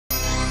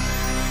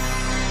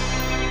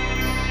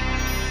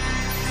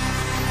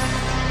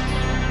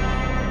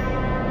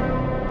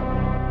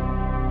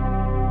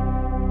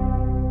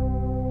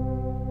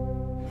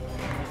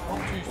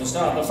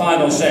start the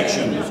final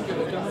section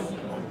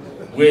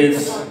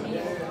with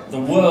the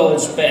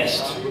world's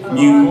best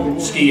new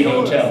ski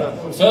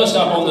hotel. First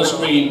up on the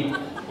screen,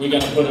 we're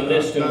going to put a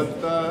list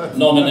of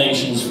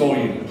nominations for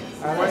you.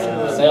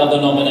 They are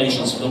the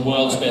nominations for the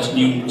world's best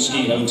new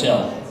ski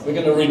hotel. We're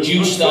going to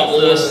reduce that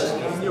list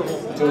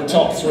to a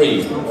top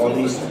three, or at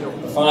least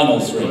the final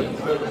three.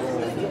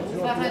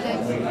 We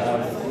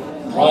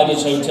have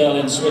Riders Hotel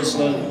in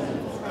Switzerland,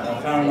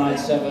 Fahrenheit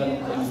 7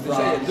 in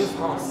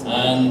France,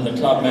 and the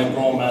Club Med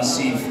Grand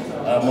Massif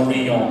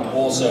Morillon,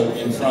 also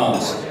in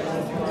France.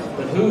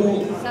 But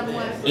who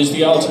is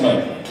the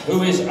ultimate?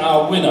 Who is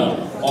our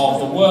winner of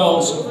the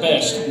world's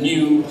best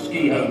new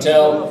ski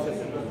hotel?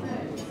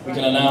 We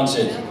can announce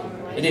it.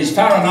 It is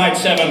Fahrenheit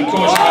 7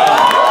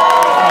 Courchevel.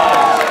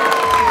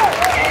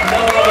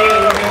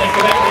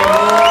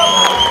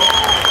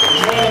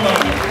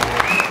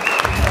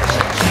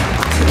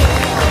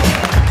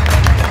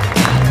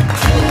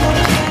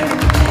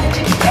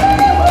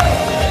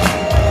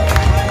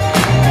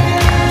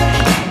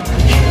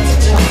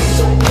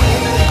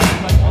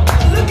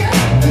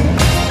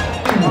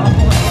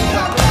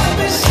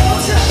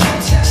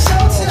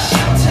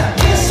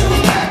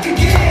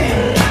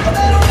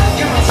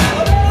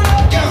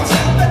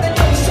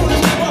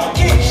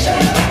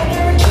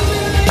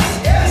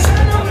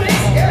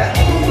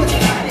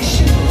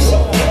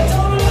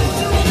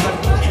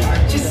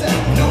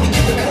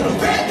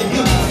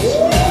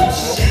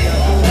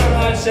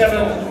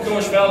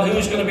 Courchevel,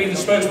 who's going to be the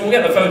spokesman? We'll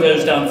get the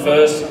photos done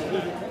first,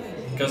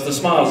 because the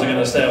smiles are going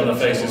to stay on the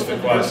faces for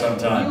quite some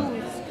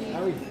time.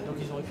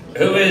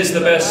 Who is the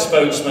best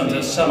spokesman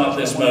to sum up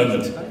this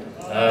moment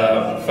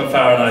for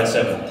Fahrenheit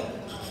 7?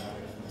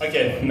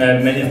 Okay,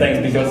 many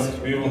thanks, because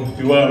we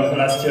were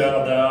last year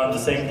on the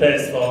same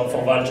place for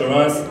Val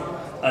Thorens,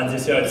 and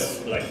this year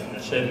it's like an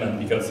achievement,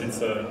 because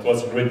it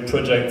was a great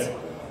project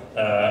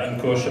in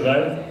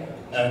Courchevel,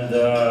 and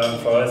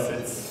for us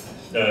it's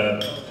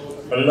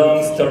a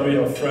long story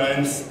of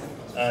friends,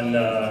 and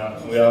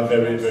we are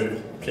very, very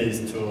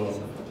pleased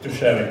to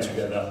share it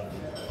together.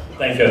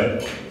 Thank you.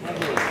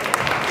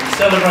 We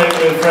celebrate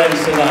with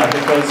friends tonight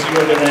because you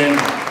are going in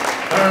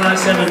Fahrenheit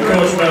 7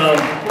 Courchevel,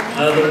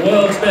 the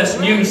world's best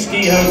new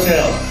ski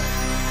hotel.